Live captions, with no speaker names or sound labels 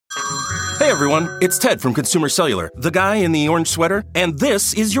Hey everyone, it's Ted from Consumer Cellular, the guy in the orange sweater, and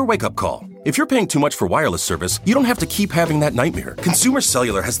this is your wake-up call. If you're paying too much for wireless service, you don't have to keep having that nightmare. Consumer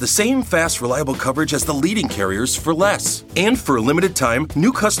Cellular has the same fast, reliable coverage as the leading carriers for less. And for a limited time,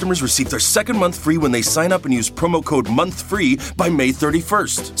 new customers receive their second month free when they sign up and use promo code MONTHFREE by May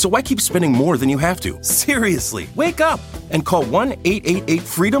 31st. So why keep spending more than you have to? Seriously, wake up and call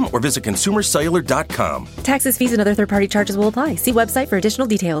 1-888-FREEDOM or visit consumercellular.com. Taxes, fees, and other third-party charges will apply. See website for additional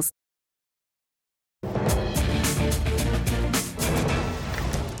details.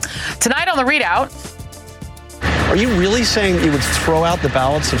 Tonight on the ReidOut. Are you really saying you would throw out the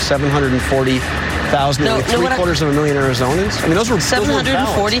ballots of 740,000 and three-quarters of a million Arizonans? I mean, those were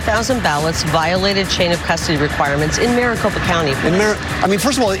 740,000 ballots violated chain of custody requirements in Maricopa County.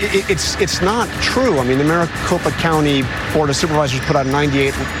 First of all, it's not true. I mean, the Maricopa County Board of Supervisors put out a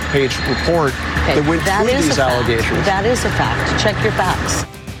 98-page report that went through these allegations. That is a fact. Check your facts.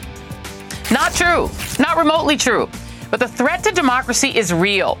 Not true. Not remotely true. But the threat to democracy is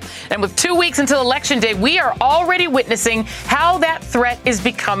real. And with 2 weeks until Election Day, we are already witnessing how that threat is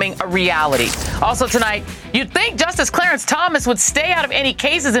becoming a reality. Also tonight, you'd think Justice Clarence Thomas would stay out of any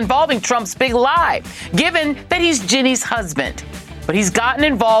cases involving Trump's big lie, given that he's Ginny's husband. But he's gotten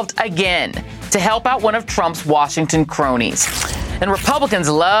involved again to help out one of Trump's Washington cronies. And Republicans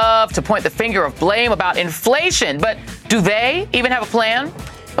love to point the finger of blame about inflation, but do they even have a plan?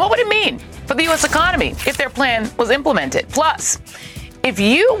 And what would it mean for the U.S. economy if their plan was implemented? Plus, if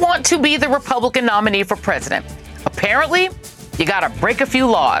you want to be the Republican nominee for president, apparently you got to break a few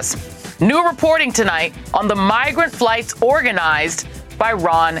laws. New reporting tonight on the migrant flights organized by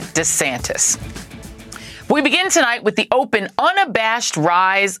Ron DeSantis. We begin tonight with the open, unabashed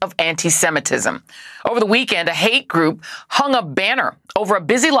rise of anti-Semitism. Over the weekend, a hate group hung a banner over a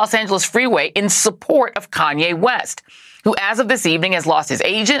busy Los Angeles freeway in support of Kanye West, who as of this evening has lost his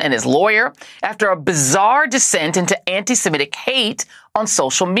agent and his lawyer after a bizarre descent into anti-Semitic hate on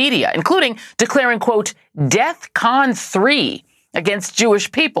social media, including declaring, quote, DEFCON 3 against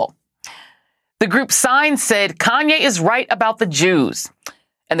Jewish people. The group's sign said, Kanye is right about the Jews.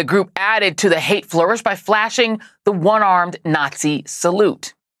 And the group added to the hate flourish by flashing the one-armed Nazi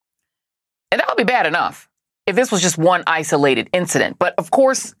salute. And that would be bad enough if this was just one isolated incident. But of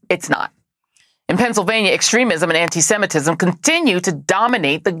course, it's not. In Pennsylvania, extremism and anti-Semitism continue to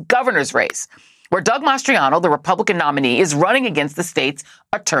dominate the governor's race, where Doug Mastriano, the Republican nominee, is running against the state's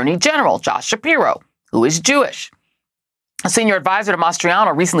attorney general, Josh Shapiro, who is Jewish. A senior advisor to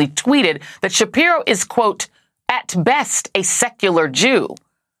Mastriano recently tweeted that Shapiro is, quote, at best a secular Jew,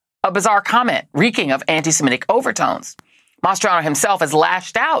 a bizarre comment reeking of anti-Semitic overtones. Mastriano himself has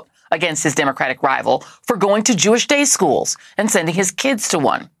lashed out against his Democratic rival for going to Jewish day schools and sending his kids to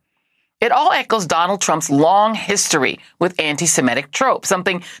one. It all echoes Donald Trump's long history with anti-Semitic tropes,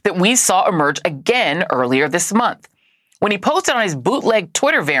 something that we saw emerge again earlier this month, when he posted on his bootleg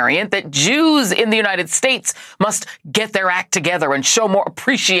Twitter variant that Jews in the United States must get their act together and show more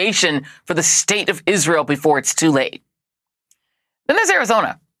appreciation for the state of Israel before it's too late. Then there's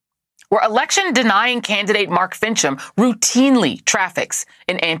Arizona, where election-denying candidate Mark Finchem routinely traffics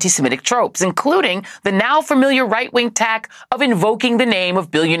in anti-Semitic tropes, including the now familiar right-wing tack of invoking the name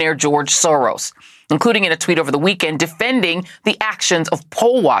of billionaire George Soros, including in a tweet over the weekend defending the actions of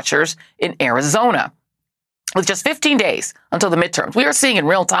poll watchers in Arizona. With just 15 days until the midterms, we are seeing in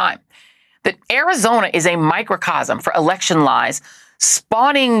real time that Arizona is a microcosm for election lies,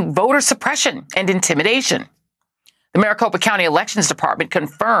 spawning voter suppression and intimidation. The Maricopa County Elections Department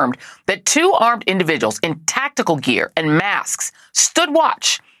confirmed that two armed individuals in tactical gear and masks stood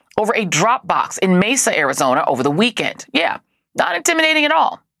watch over a drop box in Mesa, Arizona over the weekend. Yeah, not intimidating at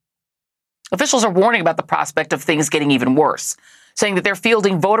all. Officials are warning about the prospect of things getting even worse, saying that they're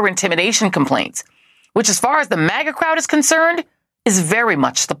fielding voter intimidation complaints, which as far as the MAGA crowd is concerned, is very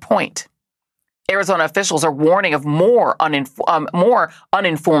much the point. Arizona officials are warning of more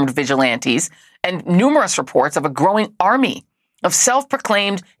uninformed vigilantes and numerous reports of a growing army of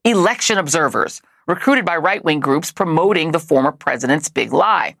self-proclaimed election observers recruited by right-wing groups promoting the former president's big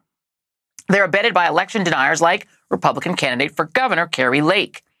lie. They're abetted by election deniers like Republican candidate for governor Carrie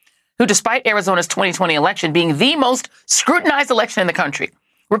Lake, who, despite Arizona's 2020 election being the most scrutinized election in the country,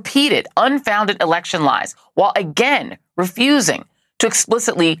 repeated unfounded election lies while again refusing to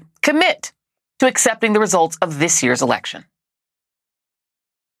explicitly commit to accepting the results of this year's election.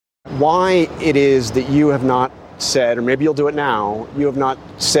 Why it is that you have not said, or maybe you'll do it now, you have not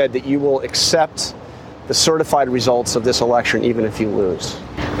said that you will accept the certified results of this election even if you lose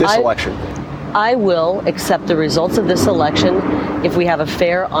this election? I will accept the results of this election if we have a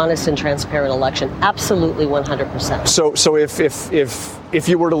fair, honest, and transparent election. Absolutely, 100%. So if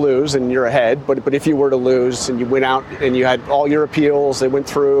you were to lose and you're ahead, but if you were to lose and you went out and you had all your appeals, they went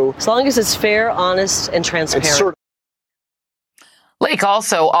through. As long as it's fair, honest, and transparent. Lake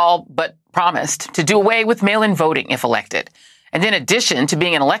also all but promised to do away with mail-in voting if elected. And in addition to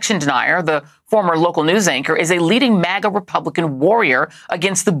being an election denier, the former local news anchor is a leading MAGA Republican warrior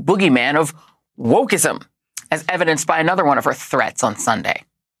against the boogeyman of wokeism, as evidenced by another one of her threats on Sunday.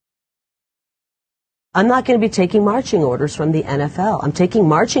 I'm not going to be taking marching orders from the NFL. I'm taking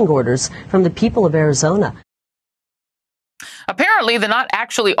marching orders from the people of Arizona. Apparently, the not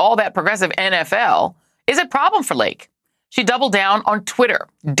actually all that progressive NFL is a problem for Lake. She doubled down on Twitter,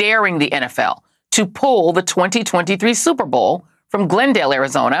 daring the NFL to pull the 2023 Super Bowl from Glendale,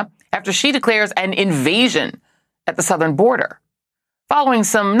 Arizona, after she declares an invasion at the southern border, following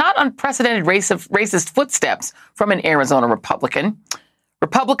some not unprecedented racist footsteps from an Arizona Republican.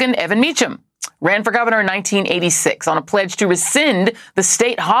 Republican Evan Meacham ran for governor in 1986 on a pledge to rescind the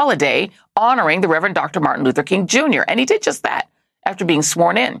state holiday honoring the Reverend Dr. Martin Luther King Jr., and he did just that after being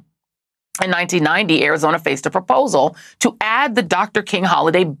sworn in. In 1990, Arizona faced a proposal to add the Dr. King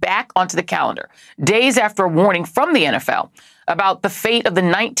holiday back onto the calendar, days after a warning from the NFL about the fate of the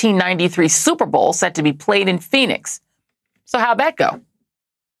 1993 Super Bowl set to be played in Phoenix. So how'd that go?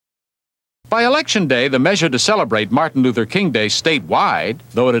 By Election Day, the measure to celebrate Martin Luther King Day statewide,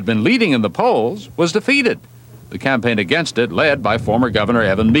 though it had been leading in the polls, was defeated. The campaign against it led by former Governor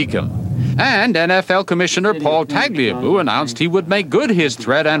Evan Meacham. And NFL Commissioner Paul Tagliabue announced he would make good his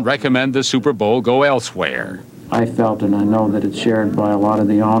threat and recommend the Super Bowl go elsewhere. I felt, and I know that it's shared by a lot of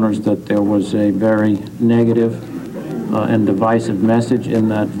the owners, that there was a very negative and divisive message in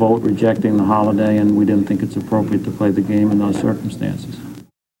that vote rejecting the holiday, and we didn't think it's appropriate to play the game in those circumstances.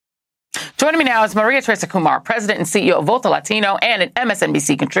 Joining me now is Maria Teresa Kumar, President and CEO of Voto Latino, and an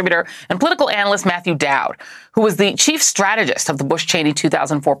MSNBC contributor and political analyst Matthew Dowd, who was the chief strategist of the Bush-Cheney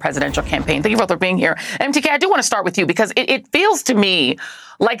 2004 presidential campaign. Thank you both for being here. MTK, I do want to start with you because it feels to me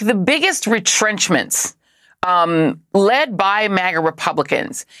like the biggest retrenchments led by MAGA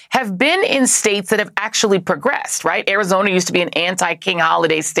Republicans have been in states that have actually progressed, right? Arizona used to be an anti-King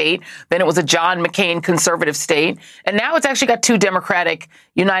holiday state. Then it was a John McCain conservative state. And now it's actually got two Democratic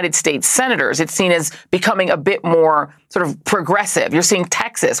United States senators. It's seen as becoming a bit more sort of progressive. You're seeing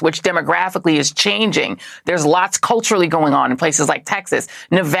Texas, which demographically is changing. There's lots culturally going on in places like Texas.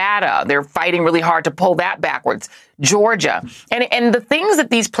 Nevada, they're fighting really hard to pull that backwards. Georgia. And the things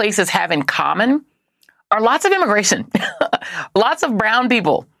that these places have in common are lots of immigration, lots of brown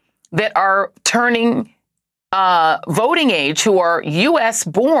people that are turning voting age who are U.S.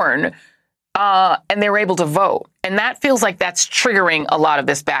 born and they're able to vote. And that feels like that's triggering a lot of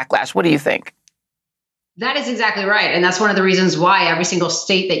this backlash. What do you think? That is exactly right. And that's one of the reasons why every single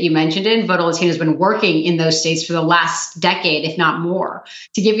state that you mentioned in Voto Latino has been working in those states for the last decade, if not more.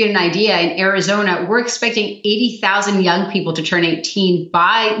 To give you an idea, in Arizona, we're expecting 80,000 young people to turn 18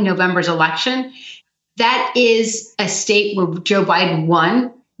 by November's election. That is a state where Joe Biden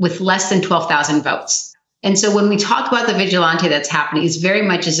won with less than 12,000 votes. And so when we talk about the vigilante that's happening, it's very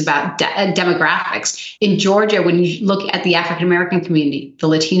much is about demographics. In Georgia, when you look at the African-American community, the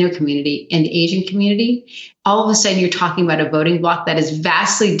Latino community, and the Asian community, all of a sudden you're talking about a voting bloc that is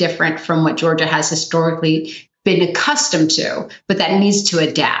vastly different from what Georgia has historically been accustomed to, but that needs to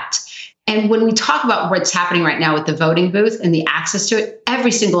adapt. And when we talk about what's happening right now with the voting booth and the access to it,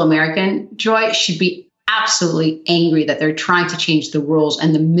 every single American, Joy, should be absolutely angry that they're trying to change the rules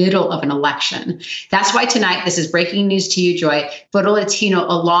in the middle of an election. That's why tonight, this is breaking news to you, Joy. Voto Latino,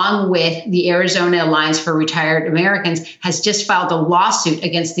 along with the Arizona Alliance for Retired Americans, has just filed a lawsuit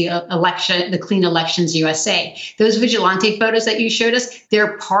against the Clean Elections USA. Those vigilante photos that you showed us,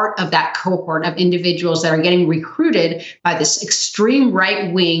 they're part of that cohort of individuals that are getting recruited by this extreme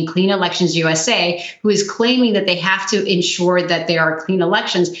right-wing Clean Elections USA, who is claiming that they have to ensure that there are clean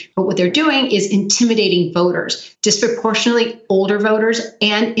elections. But what they're doing is intimidating voters, disproportionately older voters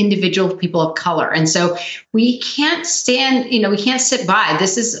and individual people of color. And so we can't we can't sit by.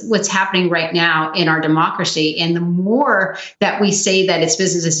 This is what's happening right now in our democracy. And the more that we say that it's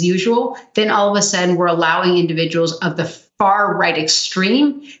business as usual, then all of a sudden we're allowing individuals of the far right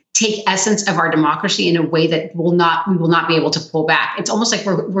extreme take essence of our democracy in a way that we will not be able to pull back. It's almost like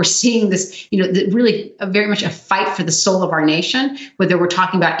we're seeing this, really very much a fight for the soul of our nation, whether we're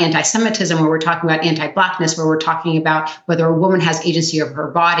talking about anti-Semitism, or we're talking about anti-Blackness, where we're talking about whether a woman has agency over her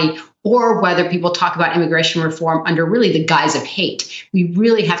body, or whether people talk about immigration reform under really the guise of hate. We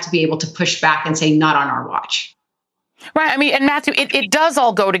really have to be able to push back and say, not on our watch. Right. I mean, and Matthew, it does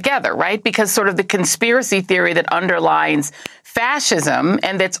all go together, right? Because sort of the conspiracy theory that underlines fascism,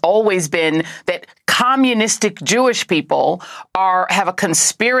 and that's always been that communistic Jewish people have a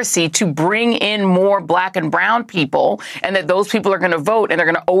conspiracy to bring in more black and brown people, and that those people are going to vote and they're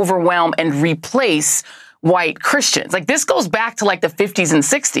going to overwhelm and replace white Christians. Like, this goes back to like the 50s and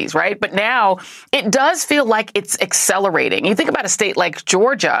 60s, right? But now it does feel like it's accelerating. You think about a state like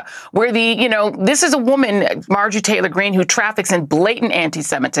Georgia, where this is a woman, Marjorie Taylor Greene, who traffics in blatant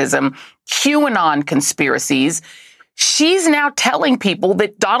anti-Semitism, QAnon conspiracies. She's now telling people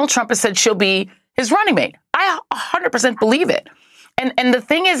that Donald Trump has said she'll be his running mate. I 100% believe it. And the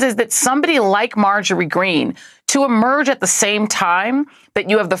thing is that somebody like Marjorie Greene, to emerge at the same time that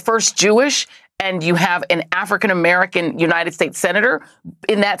you have the first Jewish and you have an African-American United States senator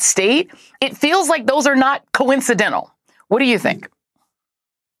in that state, it feels like those are not coincidental. What do you think?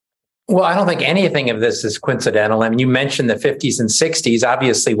 Well, I don't think anything of this is coincidental. I mean, you mentioned the 50s and 60s.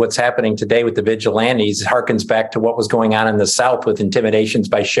 Obviously, what's happening today with the vigilantes harkens back to what was going on in the South with intimidations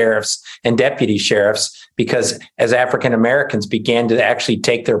by sheriffs and deputy sheriffs, because as African Americans began to actually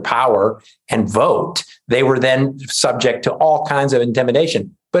take their power and vote, they were then subject to all kinds of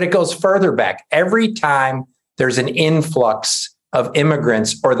intimidation. But it goes further back. Every time there's an influx of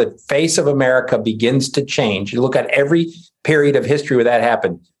immigrants or the face of America begins to change, you look at every period of history where that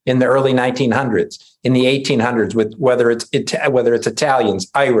happened, in the early 1900s, in the 1800s, with whether it's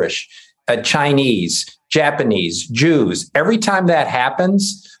Italians, Irish, Chinese, Japanese, Jews. Every time that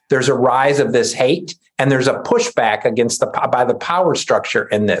happens, there's a rise of this hate, and there's a pushback by the power structure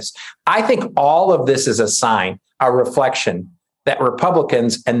in this. I think all of this is a sign, a reflection, that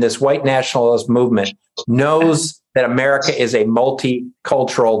Republicans and this white nationalist movement knows that America is a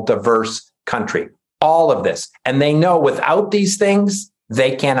multicultural, diverse country. All of this. And they know without these things,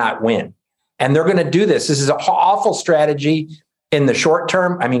 they cannot win. And they're going to do this. This is an awful strategy in the short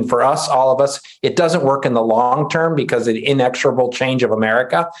term. I mean, for us, all of us, it doesn't work in the long term because of the inexorable change of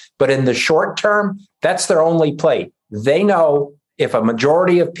America. But in the short term, that's their only play. They know if a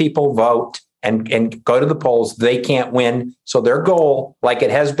majority of people vote and go to the polls, they can't win. So their goal, like it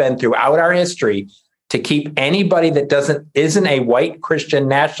has been throughout our history, to keep anybody that isn't a white Christian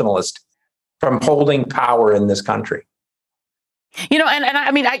nationalist from holding power in this country. And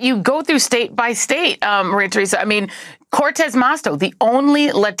I mean, you go through state by state, Maria Teresa. I mean, Cortez Masto, the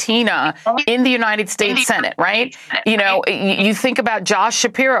only Latina in the United States Senate, right? You think about Josh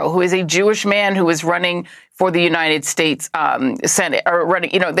Shapiro, who is a Jewish man who is running for the United States Senate, or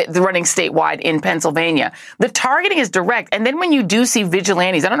running statewide in Pennsylvania. The targeting is direct. And then when you do see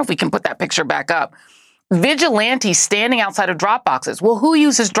vigilantes, I don't know if we can put that picture back up, vigilantes standing outside of drop boxes. Well, who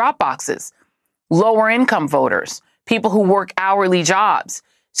uses drop boxes? Lower income voters, people who work hourly jobs,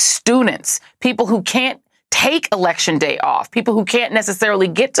 students, people who can't take election day off, people who can't necessarily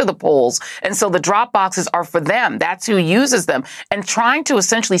get to the polls. And so the drop boxes are for them. That's who uses them, and trying to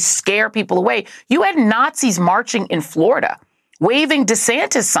essentially scare people away. You had Nazis marching in Florida, waving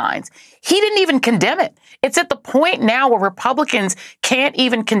DeSantis signs. He didn't even condemn it. It's at the point now where Republicans can't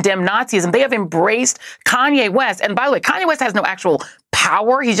even condemn Nazism. They have embraced Kanye West. And by the way, Kanye West has no actual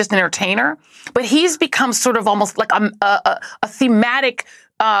power. He's just an entertainer. But he's become sort of almost like a thematic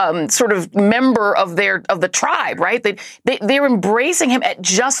sort of member of the tribe, right? They're embracing him at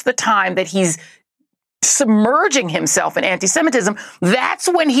just the time that he's submerging himself in anti-Semitism. That's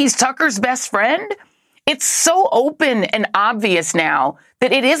when he's Tucker's best friend. It's so open and obvious now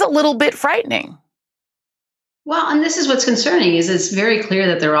that it is a little bit frightening. Well, and this is what's concerning, is it's very clear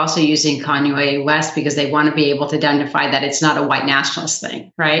that they're also using Kanye West because they want to be able to identify that it's not a white nationalist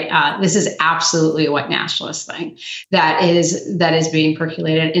thing, right? This is absolutely a white nationalist thing that is being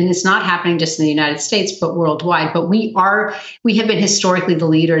percolated, and it's not happening just in the United States, but worldwide. But we have been historically the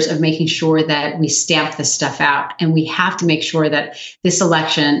leaders of making sure that we stamp this stuff out, and we have to make sure that this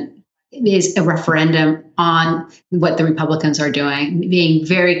election is a referendum on what the Republicans are doing, being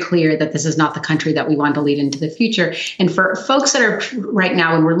very clear that this is not the country that we want to lead into the future. And for folks that are right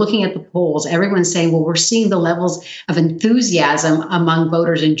now, when we're looking at the polls, everyone's saying, well, we're seeing the levels of enthusiasm among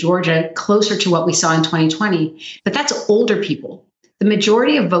voters in Georgia closer to what we saw in 2020. But that's older people. The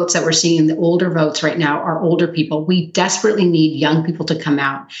majority of votes that we're seeing in the older votes right now are older people. We desperately need young people to come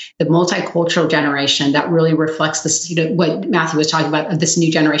out. The multicultural generation that really reflects this, what Matthew was talking about, of this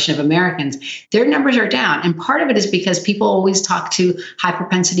new generation of Americans, their numbers are down. And part of it is because people always talk to high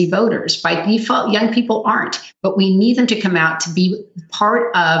propensity voters. By default, young people aren't, but we need them to come out to be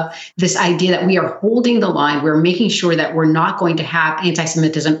part of this idea that we are holding the line. We're making sure that we're not going to have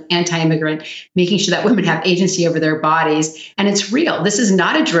anti-Semitism, anti-immigrant, making sure that women have agency over their bodies. And it's real. real. This is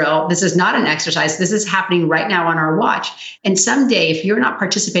not a drill. This is not an exercise. This is happening right now on our watch. And someday, if you're not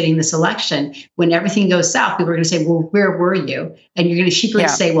participating in this election, when everything goes south, people are going to say, well, where were you? And you're going to sheepishly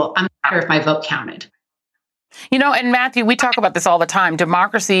say, well, I'm not sure if my vote counted. And Matthew, we talk about this all the time.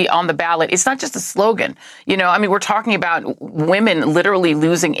 Democracy on the ballot. It's not just a slogan. We're talking about women literally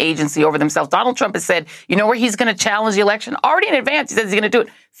losing agency over themselves. Donald Trump has said, where he's going to challenge the election already in advance. He says he's going to do it.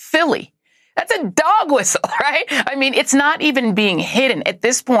 Philly. That's a dog whistle, right? It's not even being hidden. At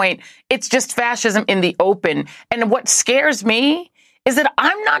this point, it's just fascism in the open. And what scares me is that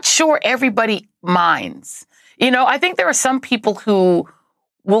I'm not sure everybody minds. I think there are some people who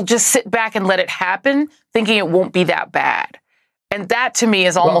will just sit back and let it happen, thinking it won't be that bad. And that, to me,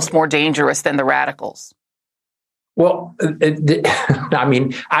 is almost more dangerous than the radicals. Well,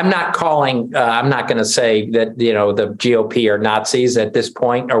 I'm not calling, I'm not going to say that, the GOP are Nazis at this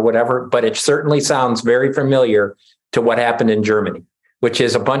point or whatever, but it certainly sounds very familiar to what happened in Germany, which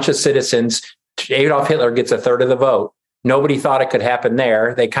is a bunch of citizens. Adolf Hitler gets a third of the vote. Nobody thought it could happen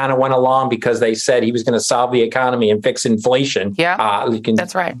there. They kind of went along because they said he was going to solve the economy and fix inflation. Yeah,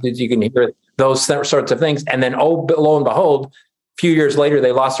 that's right. You can hear those sorts of things. And then, lo and behold, a few years later,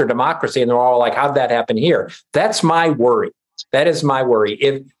 they lost their democracy and they're all like, how'd that happen here? That's my worry. That is my worry.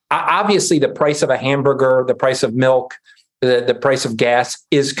 If obviously the price of a hamburger, the price of milk, the price of gas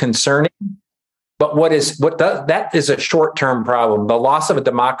is concerning. But that is a short-term problem. The loss of a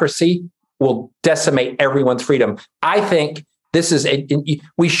democracy will decimate everyone's freedom. I think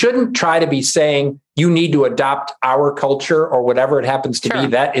we shouldn't try to be saying you need to adopt our culture or whatever it happens to be.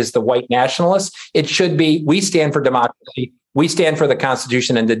 That is the white nationalists. It should be, we stand for democracy. We stand for the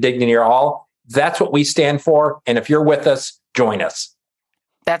Constitution and the dignity of all. That's what we stand for. And if you're with us, join us.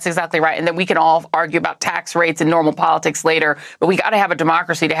 That's exactly right. And then we can all argue about tax rates and normal politics later, but we got to have a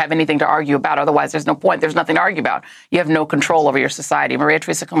democracy to have anything to argue about. Otherwise, there's no point. There's nothing to argue about. You have no control over your society. Maria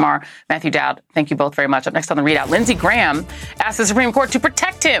Teresa Kumar, Matthew Dowd, thank you both very much. Up next on the ReidOut, Lindsey Graham asked the Supreme Court to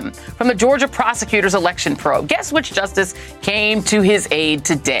protect him from the Georgia prosecutor's election probe. Guess which justice came to his aid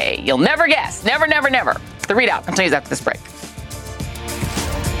today? You'll never guess. Never, never, never. The ReidOut continues after this break.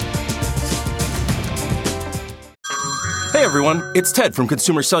 Hey everyone, it's Ted from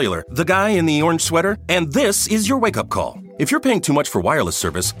Consumer Cellular, the guy in the orange sweater, and this is your wake-up call. If you're paying too much for wireless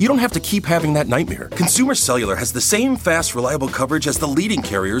service, you don't have to keep having that nightmare. Consumer Cellular has the same fast, reliable coverage as the leading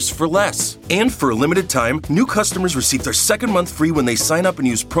carriers for less. And for a limited time, new customers receive their second month free when they sign up and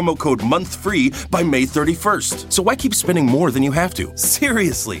use promo code MONTHFREE by May 31st. So why keep spending more than you have to?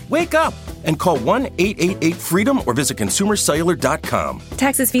 Seriously, wake up and call 1-888-FREEDOM or visit consumercellular.com.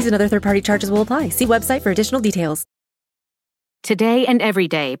 Taxes, fees, and other third-party charges will apply. See website for additional details. Today and every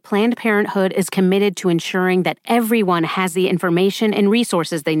day, Planned Parenthood is committed to ensuring that everyone has the information and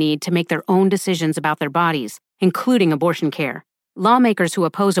resources they need to make their own decisions about their bodies, including abortion care. Lawmakers who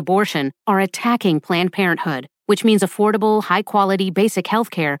oppose abortion are attacking Planned Parenthood, which means affordable, high-quality, basic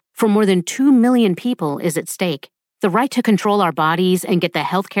health care for more than 2 million people is at stake. The right to control our bodies and get the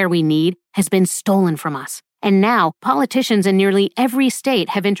health care we need has been stolen from us. And now, politicians in nearly every state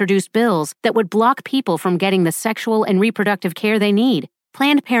have introduced bills that would block people from getting the sexual and reproductive care they need.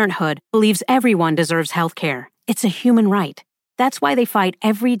 Planned Parenthood believes everyone deserves health care. It's a human right. That's why they fight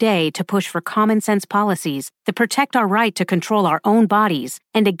every day to push for common-sense policies that protect our right to control our own bodies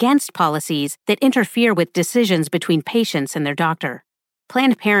and against policies that interfere with decisions between patients and their doctor.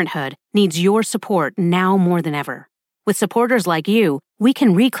 Planned Parenthood needs your support now more than ever. With supporters like you, we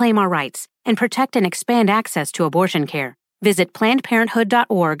can reclaim our rights and protect and expand access to abortion care. Visit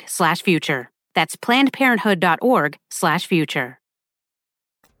PlannedParenthood.org/future. That's PlannedParenthood.org/future.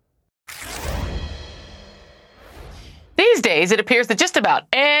 These days, it appears that just about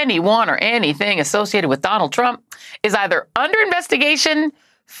anyone or anything associated with Donald Trump is either under investigation,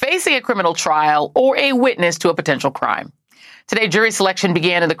 facing a criminal trial, or a witness to a potential crime. Today, jury selection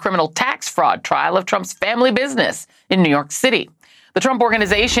began in the criminal tax fraud trial of Trump's family business in New York City. The Trump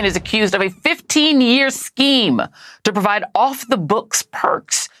Organization is accused of a 15-year scheme to provide off-the-books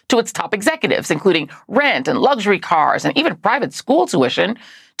perks to its top executives, including rent and luxury cars and even private school tuition,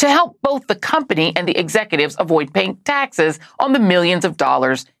 to help both the company and the executives avoid paying taxes on the millions of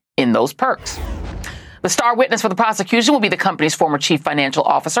dollars in those perks. The star witness for the prosecution will be the company's former chief financial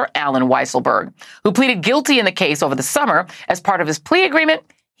officer, Alan Weisselberg, who pleaded guilty in the case over the summer. As part of his plea agreement,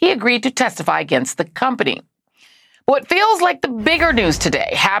 he agreed to testify against the company. What feels like the bigger news today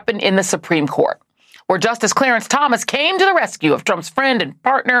happened in the Supreme Court, where Justice Clarence Thomas came to the rescue of Trump's friend and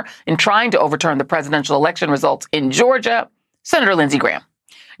partner in trying to overturn the presidential election results in Georgia, Senator Lindsey Graham.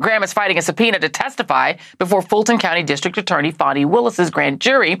 Graham is fighting a subpoena to testify before Fulton County District Attorney Fonnie Willis's grand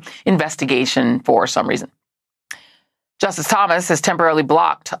jury investigation for some reason. Justice Thomas has temporarily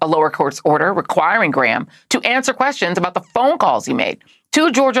blocked a lower court's order requiring Graham to answer questions about the phone calls he made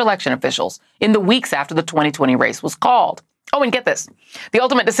to Georgia election officials in the weeks after the 2020 race was called. Oh, and get this. The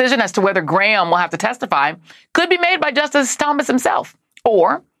ultimate decision as to whether Graham will have to testify could be made by Justice Thomas himself,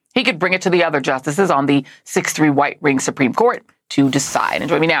 or he could bring it to the other justices on the 6-3 white ring Supreme Court to decide. And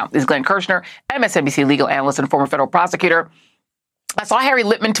joining me now is Glenn Kirshner, MSNBC legal analyst and former federal prosecutor. I saw Harry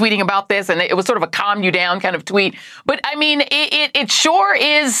Littman tweeting about this, and it was sort of a calm you down kind of tweet. But, I mean, it sure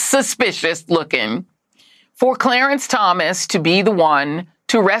is suspicious looking for Clarence Thomas to be the one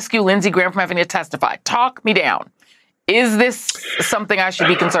to rescue Lindsey Graham from having to testify. Talk me down. Is this something I should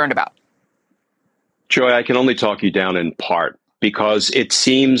be concerned about? Joy, I can only talk you down in part, because it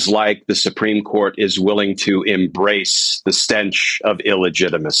seems like the Supreme Court is willing to embrace the stench of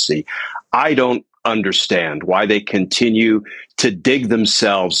illegitimacy. I don't understand why they continue to dig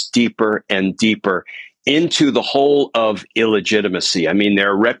themselves deeper and deeper into the hole of illegitimacy. I mean,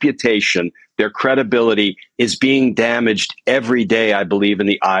 their reputation, their credibility is being damaged every day, I believe, in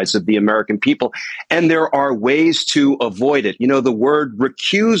the eyes of the American people. And there are ways to avoid it. You know, the word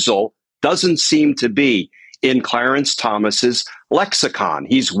recusal doesn't seem to be in Clarence Thomas's lexicon.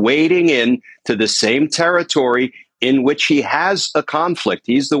 He's wading in to the same territory in which he has a conflict.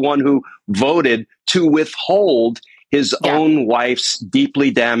 He's the one who voted to withhold his own wife's deeply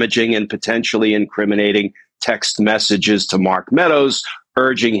damaging and potentially incriminating text messages to Mark Meadows,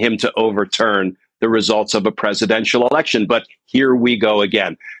 urging him to overturn the results of a presidential election. But here we go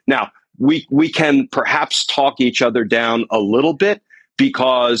again. Now, we can perhaps talk each other down a little bit,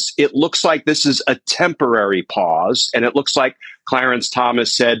 because it looks like this is a temporary pause. And it looks like Clarence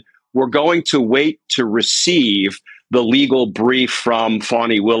Thomas said, we're going to wait to receive the legal brief from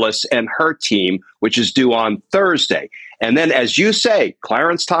Fani Willis and her team, which is due on Thursday. And then, as you say,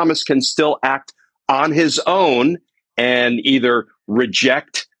 Clarence Thomas can still act on his own and either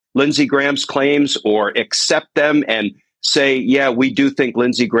reject Lindsey Graham's claims or accept them and say, yeah, we do think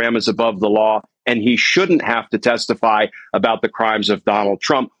Lindsey Graham is above the law and he shouldn't have to testify about the crimes of Donald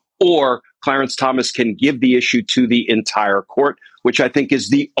Trump. Or Clarence Thomas can give the issue to the entire court, which I think is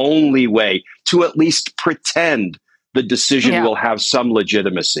the only way to at least pretend the decision will have some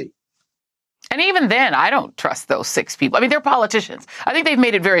legitimacy. And even then, I don't trust those 6 people. I mean, they're politicians. I think they've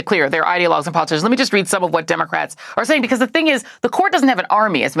made it very clear. They're ideologues and politicians. Let me just read some of what Democrats are saying, because the thing is, the court doesn't have an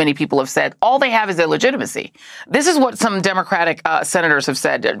army, as many people have said. All they have is their legitimacy. This is what some Democratic senators have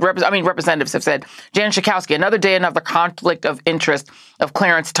said. Representatives have said. Jan Schakowsky, another day, another conflict of interest of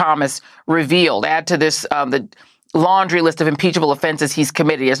Clarence Thomas revealed. Add to this the laundry list of impeachable offenses he's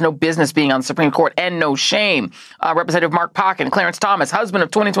committed. He has no business being on the Supreme Court, and no shame. Representative Mark Pocken, Clarence Thomas, husband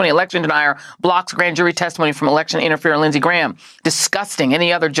of 2020 election denier, blocks grand jury testimony from election interferer Lindsey Graham. Disgusting.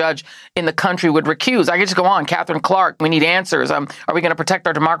 Any other judge in the country would recuse. I could just go on. Catherine Clark, we need answers. Are we going to protect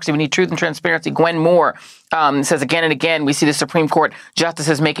our democracy? We need truth and transparency. Gwen Moore says again and again, we see the Supreme Court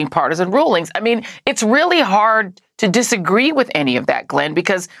justices making partisan rulings. I mean, it's really hard to disagree with any of that, Glenn,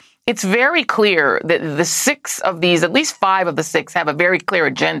 because it's very clear that the 6 of these, at least 5 of the 6, have a very clear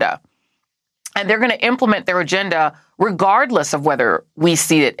agenda. And they're going to implement their agenda regardless of whether we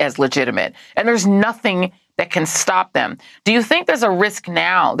see it as legitimate. And there's nothing that can stop them. Do you think there's a risk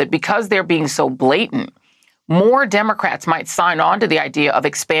now that because they're being so blatant, more Democrats might sign on to the idea of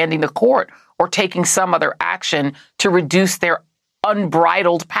expanding the court or taking some other action to reduce their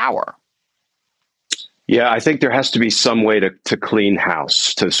unbridled power? Yeah, I think there has to be some way to clean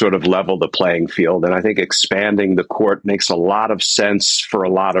house, to sort of level the playing field. And I think expanding the court makes a lot of sense for a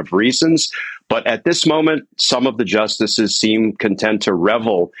lot of reasons. But at this moment, some of the justices seem content to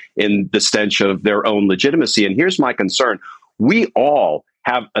revel in the stench of their own legitimacy. And here's my concern. We all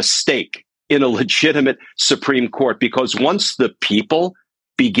have a stake in a legitimate Supreme Court, because once the people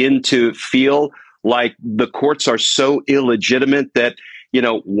begin to feel like the courts are so illegitimate that, you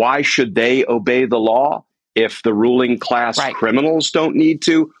know, why should they obey the law if the ruling class criminals don't need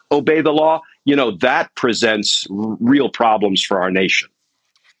to obey the law? You know, that presents real problems for our nation.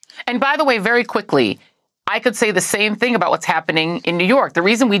 And by the way, very quickly, I could say the same thing about what's happening in New York. The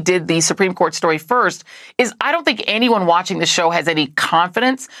reason we did the Supreme Court story first is I don't think anyone watching the show has any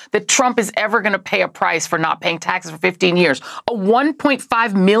confidence that Trump is ever going to pay a price for not paying taxes for 15 years. A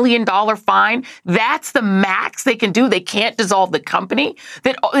 $1.5 million fine, that's the max they can do. They can't dissolve the company.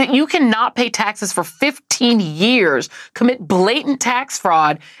 That you cannot pay taxes for 15 years, commit blatant tax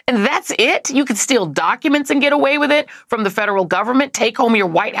fraud, and that's it? You can steal documents and get away with it from the federal government, take home your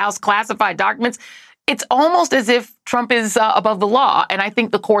White House classified documents. It's almost as if Trump is above the law. And I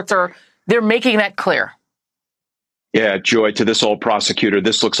think the courts they're making that clear. Yeah, Joy, to this old prosecutor,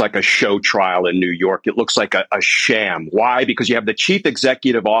 this looks like a show trial in New York. It looks like a sham. Why? Because you have the chief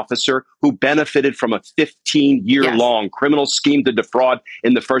executive officer who benefited from a 15-year-long criminal scheme to defraud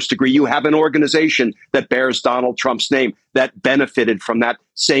in the first degree. You have an organization that bears Donald Trump's name that benefited from that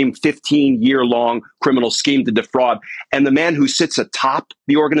same 15-year-long criminal scheme to defraud. And the man who sits atop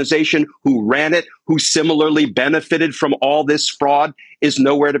the organization, who ran it, who similarly benefited from all this fraud is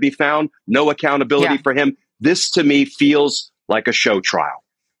nowhere to be found. No accountability for him. This, to me, feels like a show trial.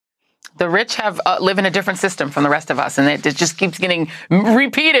 The rich have live in a different system from the rest of us, and it just keeps getting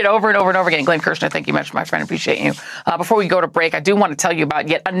repeated over and over and over again. Glenn Kirshner, thank you much, my friend. Appreciate you. Before we go to break, I do want to tell you about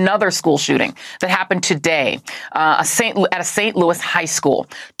yet another school shooting that happened today at a St. Louis high school.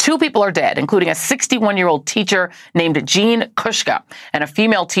 2 people are dead, including a 61-year-old teacher named Jean Kushka and a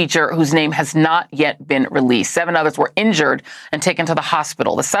female teacher whose name has not yet been released. 7 others were injured and taken to the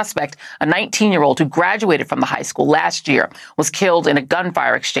hospital. The suspect, a 19-year-old who graduated from the high school last year, was killed in a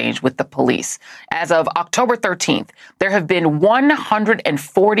gunfire exchange with the police. As of October 13th, there have been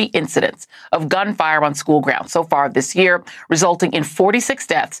 140 incidents of gunfire on school grounds so far this year, resulting in 46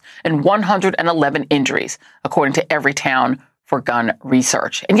 deaths and 111 injuries, according to Everytown for Gun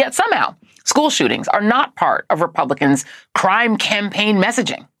Research. And yet somehow, school shootings are not part of Republicans' crime campaign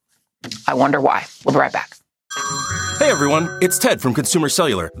messaging. I wonder why. We'll be right back. Hey everyone, it's Ted from Consumer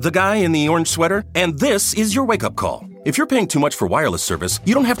Cellular, the guy in the orange sweater, and this is your wake-up call. If you're paying too much for wireless service,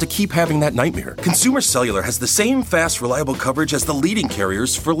 you don't have to keep having that nightmare. Consumer Cellular has the same fast, reliable coverage as the leading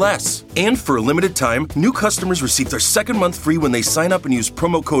carriers for less. And for a limited time, new customers receive their second month free when they sign up and use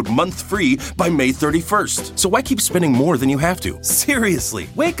promo code MONTHFREE by May 31st. So why keep spending more than you have to? Seriously,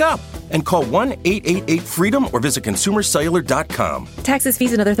 wake up and call 1-888-FREEDOM or visit consumercellular.com. Taxes,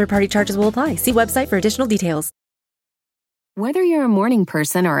 fees, and other third-party charges will apply. See website for additional details. Whether you're a morning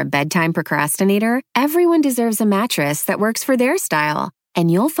person or a bedtime procrastinator, everyone deserves a mattress that works for their style. And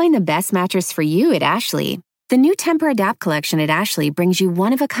you'll find the best mattress for you at Ashley. The new Temper-Adapt collection at Ashley brings you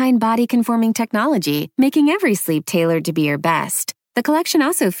one-of-a-kind body-conforming technology, making every sleep tailored to be your best. The collection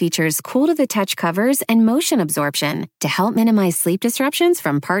also features cool-to-the-touch covers and motion absorption to help minimize sleep disruptions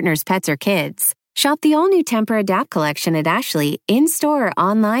from partners, pets, or kids. Shop the all-new Temper-Adapt collection at Ashley, in-store or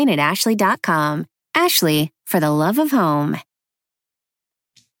online at ashley.com. Ashley, for the love of home.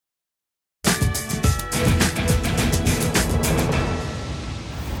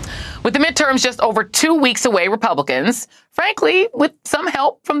 With the midterms just over 2 weeks away, Republicans, frankly, with some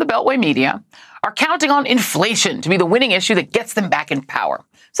help from the Beltway media, are counting on inflation to be the winning issue that gets them back in power.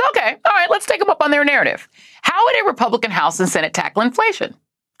 So, okay, all right, let's take them up on their narrative. How would a Republican House and Senate tackle inflation?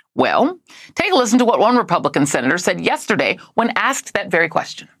 Well, take a listen to what one Republican senator said yesterday when asked that very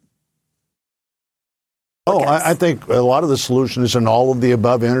question. I think a lot of the solution is in all of the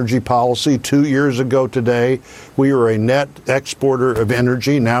above energy policy. 2 years ago today, we were a net exporter of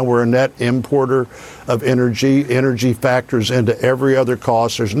energy. Now we're a net importer of energy. Energy factors into every other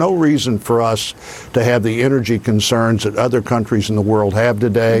cost. There's no reason for us to have the energy concerns that other countries in the world have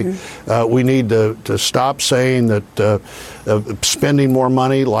today. Mm-hmm. We need to stop saying that spending more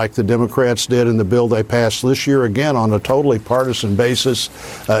money like the Democrats did in the bill they passed this year, again, on a totally partisan basis,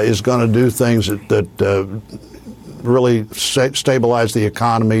 is going to do things that really stabilize the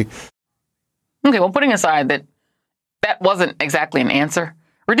economy. Okay, well, putting aside that wasn't exactly an answer,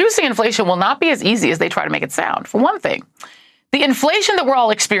 reducing inflation will not be as easy as they try to make it sound. For one thing, the inflation that we're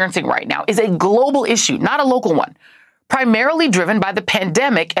all experiencing right now is a global issue, not a local one, primarily driven by the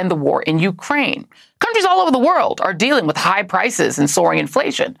pandemic and the war in Ukraine. Countries all over the world are dealing with high prices and soaring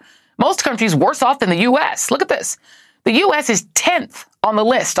inflation. Most countries worse off than the U.S. Look at this. The U.S. is 10th on the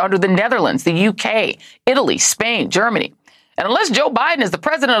list under the Netherlands, the UK, Italy, Spain, Germany. And unless Joe Biden is the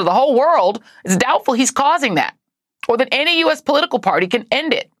president of the whole world, it's doubtful he's causing that or that any U.S. political party can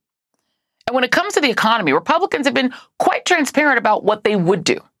end it. And when it comes to the economy, Republicans have been quite transparent about what they would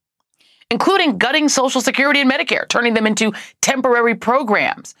do, including gutting Social Security and Medicare, turning them into temporary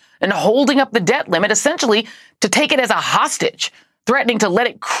programs and holding up the debt limit essentially to take it as a hostage, threatening to let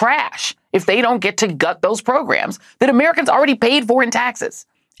it crash if they don't get to gut those programs that Americans already paid for in taxes.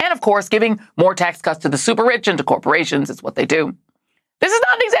 And, of course, giving more tax cuts to the super rich and to corporations is what they do. This is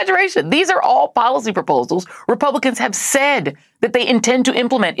not an exaggeration. These are all policy proposals Republicans have said that they intend to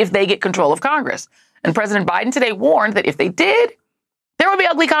implement if they get control of Congress. And President Biden today warned that if they did, there would be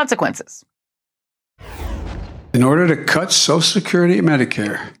ugly consequences. In order to cut Social Security and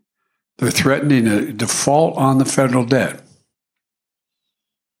Medicare, they're threatening a default on the federal debt.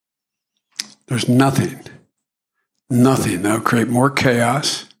 There's nothing that will create more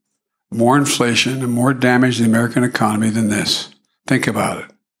chaos, more inflation, and more damage to the American economy than this. Think about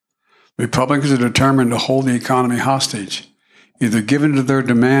it. Republicans are determined to hold the economy hostage, either given to their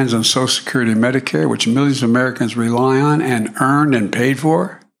demands on Social Security and Medicare, which millions of Americans rely on and earned and paid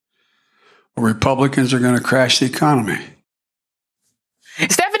for, or Republicans are going to crash the economy.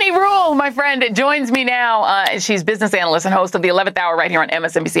 Stephanie Ruhle, my friend, joins me now. She's business analyst and host of the 11th Hour right here on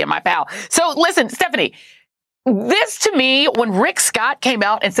MSNBC and my pal. So listen, Stephanie, this to me, when Rick Scott came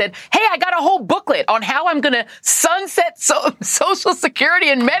out and said, hey, I got a whole booklet on how I'm going to sunset Social Security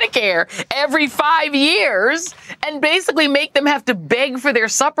and Medicare every 5 years and basically make them have to beg for their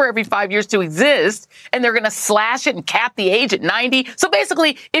supper every 5 years to exist. And they're going to slash it and cap the age at 90. So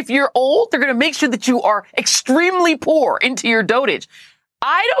basically, if you're old, they're going to make sure that you are extremely poor into your dotage.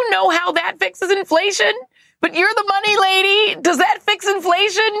 I don't know how that fixes inflation. But you're the money lady. Does that fix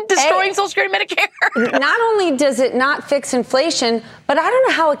inflation, destroying Social Security and Medicare? Not only does it not fix inflation, but I don't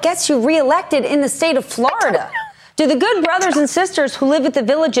know how it gets you reelected in the state of Florida. Do the good brothers and sisters who live at the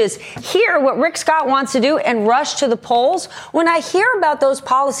villages hear what Rick Scott wants to do and rush to the polls? When I hear about those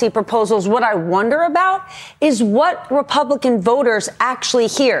policy proposals, what I wonder about is what Republican voters actually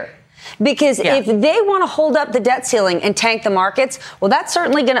hear. Because if they want to hold up the debt ceiling and tank the markets, well, that's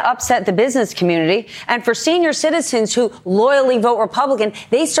certainly going to upset the business community. And for senior citizens who loyally vote Republican,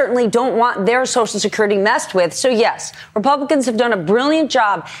 they certainly don't want their Social Security messed with. So, yes, Republicans have done a brilliant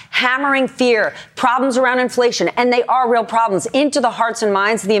job hammering fear, problems around inflation, and they are real problems, into the hearts and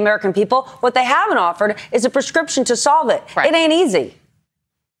minds of the American people. What they haven't offered is a prescription to solve it. Right. It ain't easy.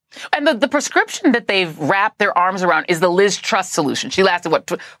 And the prescription that they've wrapped their arms around is the Liz Truss solution. She lasted,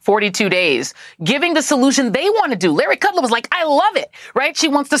 42 days, giving the solution they want to do. Larry Kudlow was like, I love it, right? She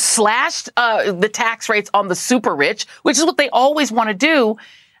wants to slash the tax rates on the super rich, which is what they always want to do.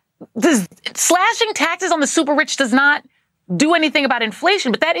 Slashing taxes on the super rich does not do anything about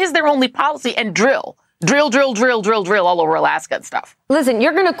inflation, but that is their only policy. And drill all over Alaska and stuff. Listen,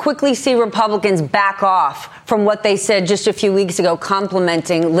 you're going to quickly see Republicans back off from what they said just a few weeks ago,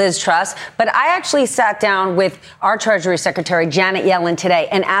 complimenting Liz Truss. But I actually sat down with our Treasury Secretary, Janet Yellen, today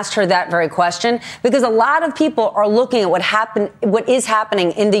and asked her that very question, because a lot of people are looking at what is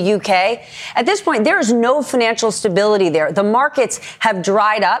happening in the UK. At this point, there is no financial stability there. The markets have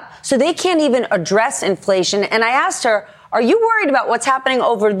dried up, so they can't even address inflation. And I asked her, are you worried about what's happening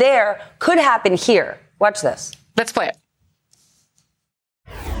over there could happen here? Watch this. Let's play it.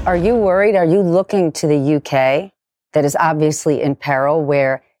 Are you worried? Are you looking to the UK that is obviously in peril,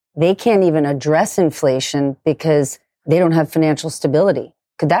 where they can't even address inflation because they don't have financial stability?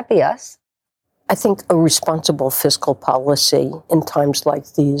 Could that be us? I think a responsible fiscal policy in times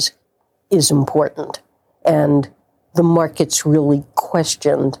like these is important. And the markets really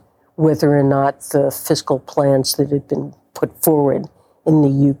questioned whether or not the fiscal plans that had been put forward in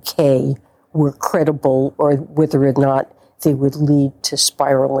the UK were credible, or whether or not they would lead to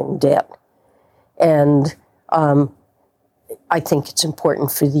spiraling debt. And I think it's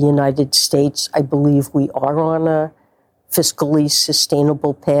important for the United States. I believe we are on a fiscally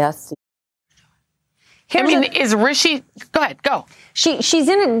sustainable path. Is Rishi? Go ahead, go.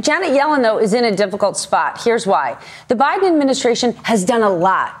 Janet Yellen, though, is in a difficult spot. Here's why. The Biden administration has done a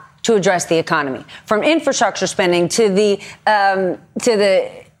lot to address the economy, from infrastructure spending to the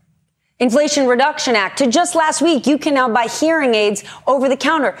Inflation Reduction Act, to just last week, you can now buy hearing aids over the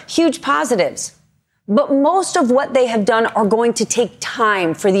counter. Huge positives. But most of what they have done are going to take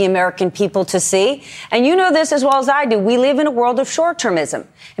time for the American people to see. And you know this as well as I do. We live in a world of short-termism.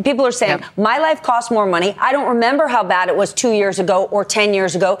 And people are saying, my life costs more money. I don't remember how bad it was 2 years ago or 10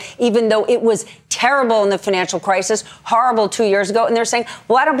 years ago, even though it was terrible in the financial crisis, horrible 2 years ago. And they're saying,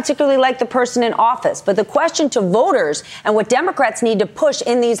 well, I don't particularly like the person in office. But the question to voters, and what Democrats need to push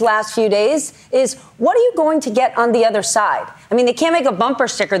in these last few days, is what are you going to get on the other side? I mean, they can't make a bumper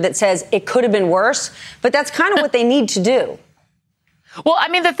sticker that says it could have been worse, but that's kind of what they need to do. Well, I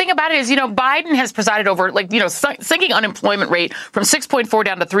mean, the thing about it is, Biden has presided over, sinking unemployment rate from 6.4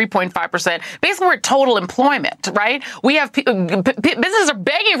 down to 3.5%. Basically, we're at total employment, right? We have businesses are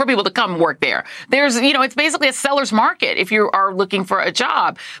begging for people to come work there. There's, it's basically a seller's market if you are looking for a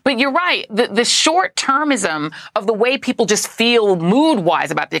job. But you're right. The short-termism of the way people just feel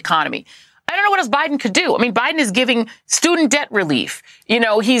mood-wise about the economy. I don't know what else Biden could do. I mean, Biden is giving student debt relief.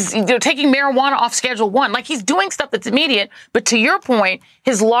 He's taking marijuana off Schedule 1. He's doing stuff that's immediate. But to your point,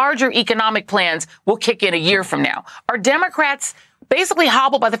 his larger economic plans will kick in a year from now. Are Democrats basically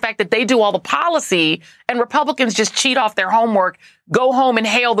hobbled by the fact that they do all the policy and Republicans just cheat off their homework, go home and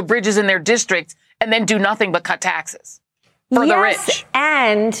hail the bridges in their districts, and then do nothing but cut taxes for the rich?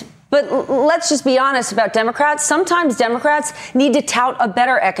 And But let's just be honest about Democrats. Sometimes Democrats need to tout a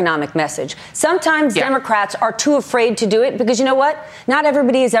better economic message. Sometimes Democrats are too afraid to do it because you know what? Not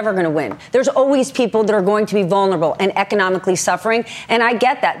everybody is ever going to win. There's always people that are going to be vulnerable and economically suffering. And I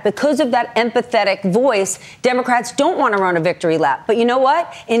get that. Because of that empathetic voice, Democrats don't want to run a victory lap. But you know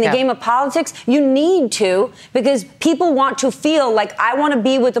what? In the game of politics, you need to, because people want to feel like I want to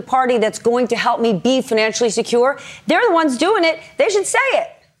be with the party that's going to help me be financially secure. They're the ones doing it. They should say it.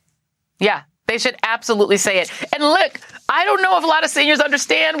 Yeah, they should absolutely say it. And look, I don't know if a lot of seniors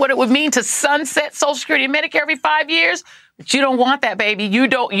understand what it would mean to sunset Social Security and Medicare every 5 years, but you don't want that, baby. You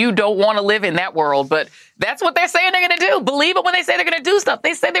don't want to live in that world. But that's what they're saying they're going to do. Believe it when they say they're going to do stuff.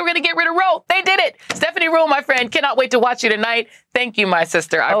 They said they were going to get rid of Roe. They did it. Stephanie Ruhle, my friend, cannot wait to watch you tonight. Thank you, my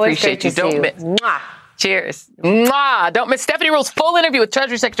sister. I appreciate you. Don't miss. Mwah. Cheers. Mwah. Don't miss Stephanie Ruhle's full interview with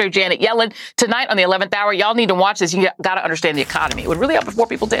Treasury Secretary Janet Yellen tonight on the 11th hour. Y'all need to watch this. You got to understand the economy. It would really help if more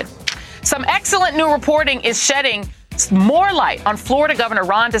people did. Some excellent new reporting is shedding more light on Florida Governor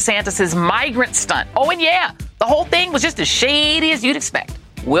Ron DeSantis' migrant stunt. Oh, and yeah, the whole thing was just as shady as you'd expect.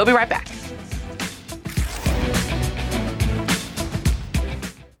 We'll be right back.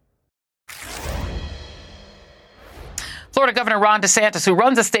 Florida Governor Ron DeSantis, who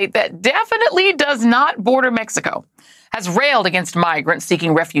runs a state that definitely does not border Mexico, has railed against migrants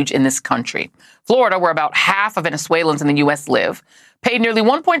seeking refuge in this country. Florida, where about half of Venezuelans in the U.S. live, paid nearly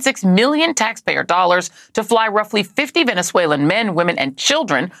 $1.6 million taxpayer dollars to fly roughly 50 Venezuelan men, women, and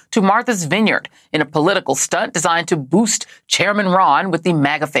children to Martha's Vineyard in a political stunt designed to boost Chairman Ron with the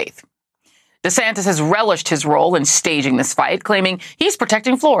MAGA faith. DeSantis has relished his role in staging this fight, claiming he's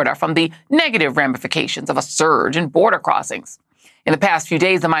protecting Florida from the negative ramifications of a surge in border crossings. In the past few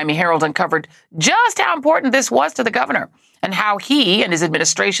days, the Miami Herald uncovered just how important this was to the governor and how he and his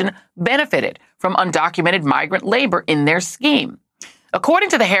administration benefited from undocumented migrant labor in their scheme. According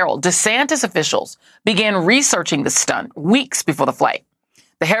to the Herald, DeSantis officials began researching the stunt weeks before the flight.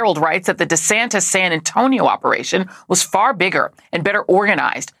 The Herald writes that the DeSantis San Antonio operation was far bigger and better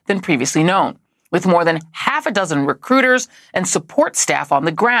organized than previously known, with more than half a dozen recruiters and support staff on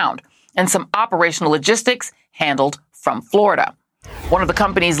the ground, and some operational logistics handled from Florida. One of the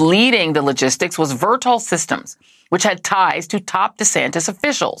companies leading the logistics was Vertol Systems, which had ties to top DeSantis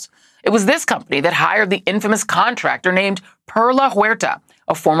officials. It was this company that hired the infamous contractor named Perla Huerta,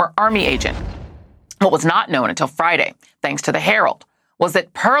 a former Army agent. What was not known until Friday, thanks to the Herald, was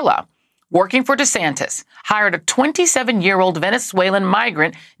that Perla, working for DeSantis, hired a 27-year-old Venezuelan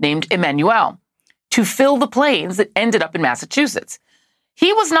migrant named Emmanuel to fill the planes that ended up in Massachusetts.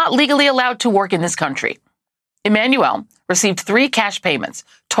 He was not legally allowed to work in this country. Emmanuel received 3 cash payments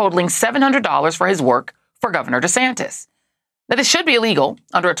totaling $700 for his work for Governor DeSantis. Now, this should be illegal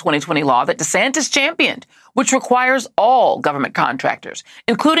under a 2020 law that DeSantis championed, which requires all government contractors,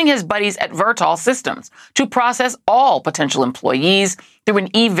 including his buddies at Vertol Systems, to process all potential employees through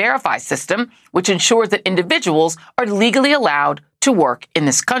an E-Verify system, which ensures that individuals are legally allowed to work in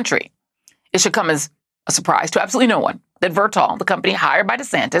this country. It should come as a surprise to absolutely no one that Vertol, the company hired by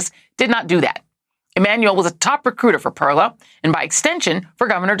DeSantis, did not do that. Emmanuel was a top recruiter for Perla and, by extension, for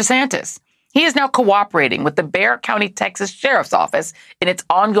Governor DeSantis. He is now cooperating with the Bexar County, Texas Sheriff's Office in its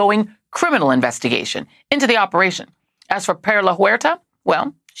ongoing criminal investigation into the operation. As for Perla Huerta,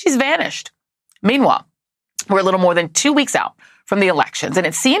 well, she's vanished. Meanwhile, we're a little more than 2 weeks out from the elections, and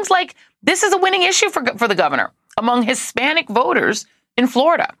it seems like this is a winning issue for the governor among Hispanic voters in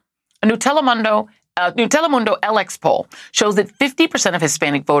Florida. A new Telemundo LX poll shows that 50% of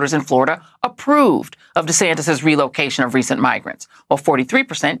Hispanic voters in Florida approved of DeSantis' relocation of recent migrants, while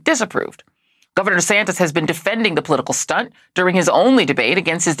 43% disapproved. Governor DeSantis has been defending the political stunt during his only debate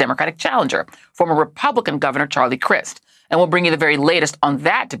against his Democratic challenger, former Republican Governor Charlie Crist. And we'll bring you the very latest on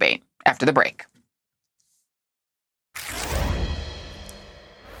that debate after the break.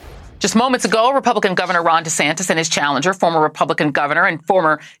 Just moments ago, Republican Governor Ron DeSantis and his challenger, former Republican governor and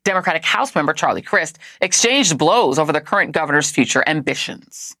former Democratic House member Charlie Crist, exchanged blows over the current governor's future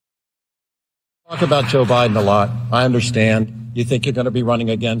ambitions. Talk about Joe Biden a lot. I understand. You think you're going to be running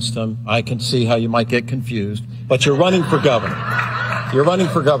against him. I can see how you might get confused. But you're running for governor. You're running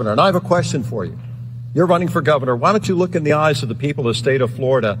for governor. And I have a question for you. You're running for governor. Why don't you look in the eyes of the people of the state of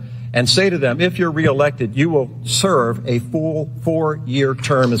Florida and say to them, if you're reelected, you will serve a full 4-year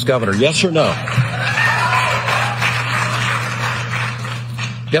term as governor? Yes or no?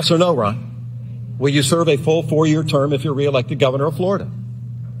 Yes or no, Ron? Will you serve a full 4-year term if you're reelected governor of Florida?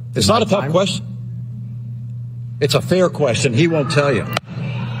 It's not a tough question. It's a fair question. He won't tell you.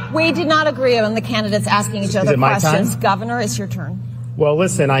 We did not agree on the candidates asking each other questions. Governor, it's your turn. Well,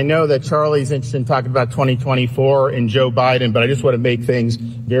 listen, I know that Charlie's interested in talking about 2024 and Joe Biden, but I just want to make things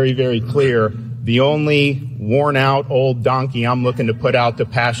very, very clear. The only worn out old donkey I'm looking to put out to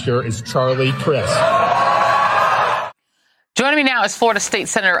pasture is Charlie Crist. Joining me now is Florida State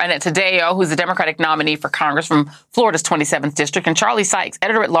Senator Annette Taddeo, who's the Democratic nominee for Congress from Florida's 27th District, and Charlie Sykes,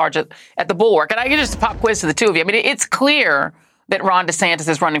 editor-at-large at The Bulwark. And I give just a pop quiz to the two of you. I mean, it's clear that Ron DeSantis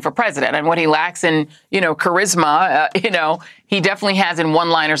is running for president, and what he lacks in, charisma, he definitely has in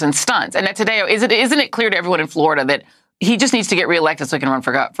one-liners and stunts. And Taddeo, isn't it clear to everyone in Florida that he just needs to get reelected so he can run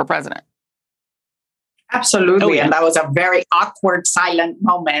for president? Absolutely. Oh, yeah. And that was a very awkward, silent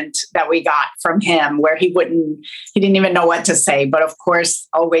moment that we got from him where he didn't even know what to say. But of course,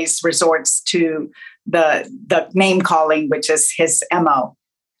 always resorts to the name calling, which is his MO.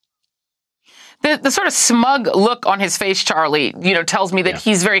 The sort of smug look on his face, Charlie, tells me that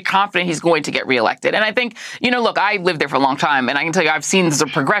he's very confident he's going to get reelected. And I think, look, I lived there for a long time, and I can tell you I've seen the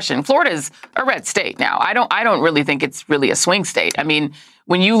progression. Florida is a red state now. I don't really think it's really a swing state. I mean,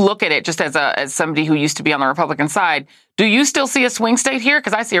 when you look at it just as somebody who used to be on the Republican side, do you still see a swing state here?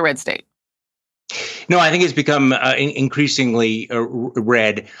 Because I see a red state. No, I think it's become increasingly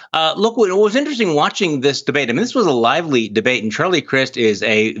red. Look, what was interesting watching this debate, I mean, this was a lively debate, and Charlie Crist is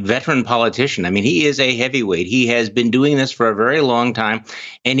a veteran politician. I mean, he is a heavyweight. He has been doing this for a very long time,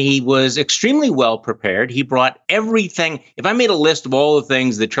 and he was extremely well prepared. He brought everything. If I made a list of all the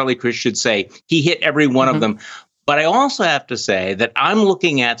things that Charlie Crist should say, he hit every one of them. But I also have to say that I'm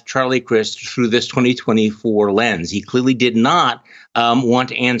looking at Charlie Crist through this 2024 lens. He clearly did not want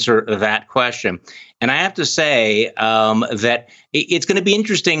to answer that question. And I have to say that it's going to be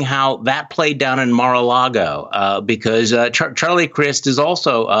interesting how that played down in Mar-a-Lago because Charlie Crist is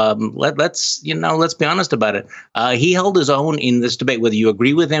also, let's be honest about it. He held his own in this debate, whether you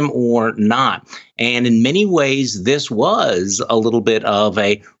agree with him or not. And in many ways, this was a little bit of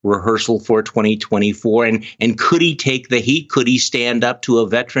a rehearsal for 2024. And could he take the heat? Could he stand up to a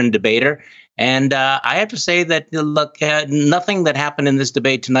veteran debater? And I have to say that, look, nothing that happened in this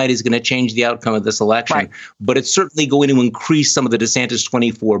debate tonight is going to change the outcome of this election. Right. But it's certainly going to increase some of the DeSantis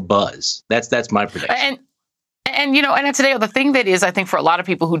 24 buzz. That's my prediction. And today, the thing that is, I think, for a lot of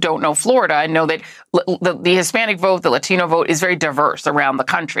people who don't know Florida, I know that the Hispanic vote, the Latino vote is very diverse around the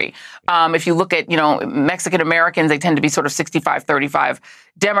country. If you look at, Mexican Americans, they tend to be sort of 65-35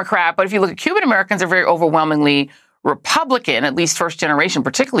 Democrat. But if you look at Cuban Americans, they're very overwhelmingly Republican, at least first generation,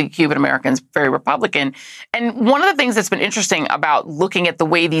 particularly Cuban Americans, very Republican. And one of the things that's been interesting about looking at the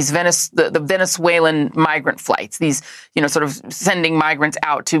way these the Venezuelan migrant flights, these, sort of sending migrants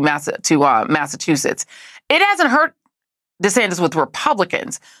out to Massachusetts, it hasn't hurt DeSantis with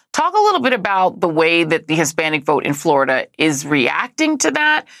Republicans. Talk a little bit about the way that the Hispanic vote in Florida is reacting to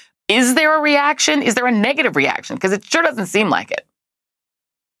that. Is there a reaction? Is there a negative reaction? Because it sure doesn't seem like it.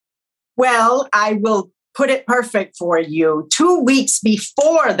 Well, I will put it perfect for you. 2 weeks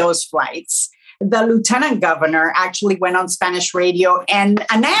before those flights, the lieutenant governor actually went on Spanish radio and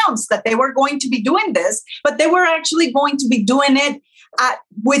announced that they were going to be doing this, but they were actually going to be doing it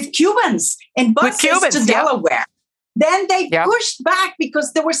with Cubans in buses to Delaware. Then they pushed back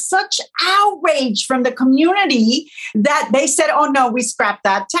because there was such outrage from the community that they said, oh, no, we scrapped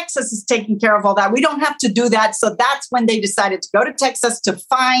that. Texas is taking care of all that. We don't have to do that. So that's when they decided to go to Texas to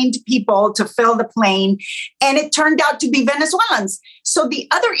find people to fill the plane. And it turned out to be Venezuelans. So the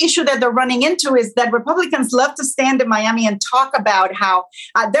other issue that they're running into is that Republicans love to stand in Miami and talk about how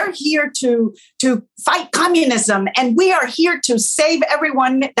they're here to fight communism. And we are here to save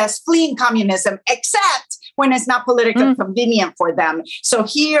everyone that's fleeing communism, except when it's not politically convenient for them. So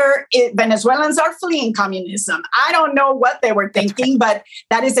here, Venezuelans are fleeing communism. I don't know what they were thinking, but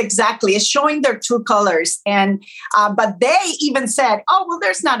that is exactly, it's showing their true colors. And but they even said, oh, well,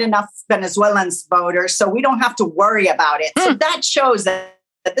 there's not enough Venezuelans voters, so we don't have to worry about it. So that shows that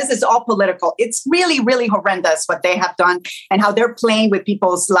this is all political. It's really, really horrendous what they have done and how they're playing with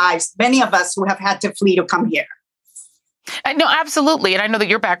people's lives. Many of us who have had to flee to come here. No, absolutely. And I know that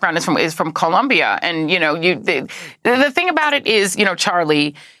your background is from Colombia. And, the thing about it is,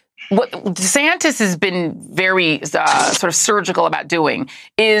 Charlie, what DeSantis has been very sort of surgical about doing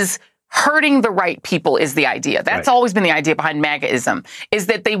is hurting the right people is the idea. That's always been the idea behind MAGAism, is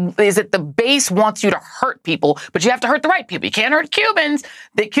that the base wants you to hurt people, but you have to hurt the right people. You can't hurt Cubans.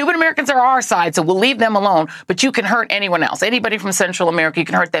 The Cuban Americans are our side, so we'll leave them alone, but you can hurt anyone else. Anybody from Central America, you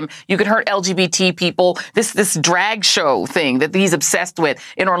can hurt them. You can hurt LGBT people. This drag show thing that he's obsessed with.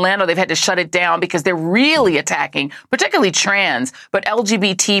 In Orlando, they've had to shut it down because they're really attacking, particularly trans, but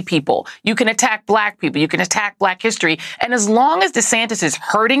LGBT people. You can attack black people. You can attack black history. And as long as DeSantis is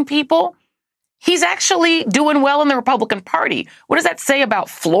hurting people, he's actually doing well in the Republican Party. What does that say about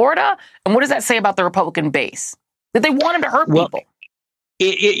Florida? And what does that say about the Republican base? That they want him to hurt people?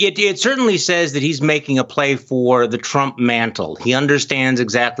 It certainly says that he's making a play for the Trump mantle. He understands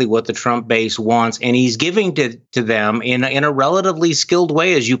exactly what the Trump base wants, and he's giving to them in a relatively skilled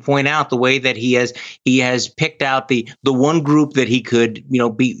way, as you point out, the way that he has picked out the one group that he could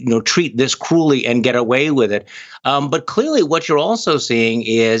treat this cruelly and get away with it. But clearly, what you're also seeing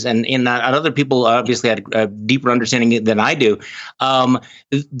is, and other people obviously had a deeper understanding than I do,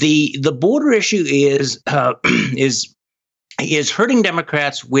 the border issue is hurting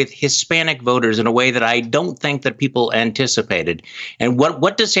Democrats with Hispanic voters in a way that I don't think that people anticipated. And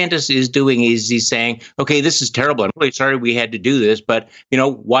what DeSantis is doing is he's saying, okay, this is terrible. I'm really sorry we had to do this, but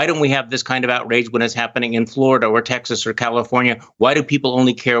why don't we have this kind of outrage when it's happening in Florida or Texas or California? Why do people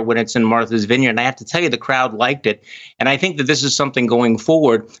only care when it's in Martha's Vineyard? And I have to tell you, the crowd liked it. And I think that this is something going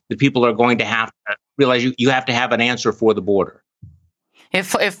forward that people are going to have to realize you have to have an answer for the border.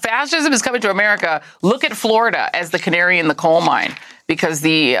 If fascism is coming to America, look at Florida as the canary in the coal mine, because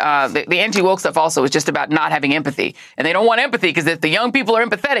the anti-woke stuff also is just about not having empathy. And they don't want empathy because if the young people are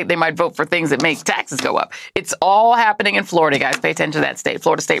empathetic, they might vote for things that make taxes go up. It's all happening in Florida, guys. Pay attention to that state.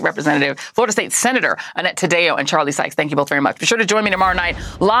 Florida State Senator Annette Taddeo and Charlie Sykes, thank you both very much. Be sure to join me tomorrow night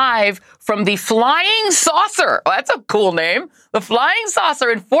live from the Flying Saucer. Oh, that's a cool name. The Flying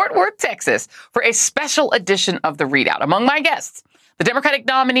Saucer in Fort Worth, Texas, for a special edition of the ReidOut. Among my guests, the Democratic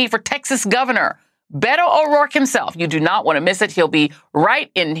nominee for Texas governor, Beto O'Rourke himself. You do not want to miss it. He'll be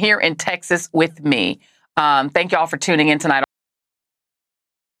right in here in Texas with me. Thank you all for tuning in tonight.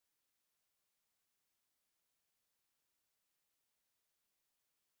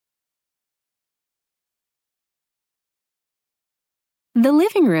 The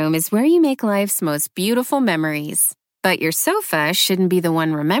living room is where you make life's most beautiful memories. But your sofa shouldn't be the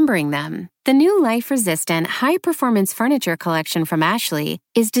one remembering them. The new life-resistant, high-performance furniture collection from Ashley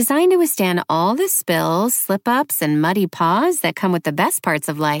is designed to withstand all the spills, slip-ups, and muddy paws that come with the best parts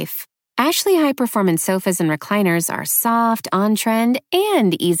of life. Ashley high-performance sofas and recliners are soft, on-trend,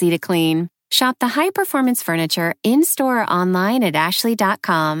 and easy to clean. Shop the high-performance furniture in-store or online at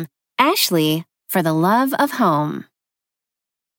ashley.com. Ashley, for the love of home.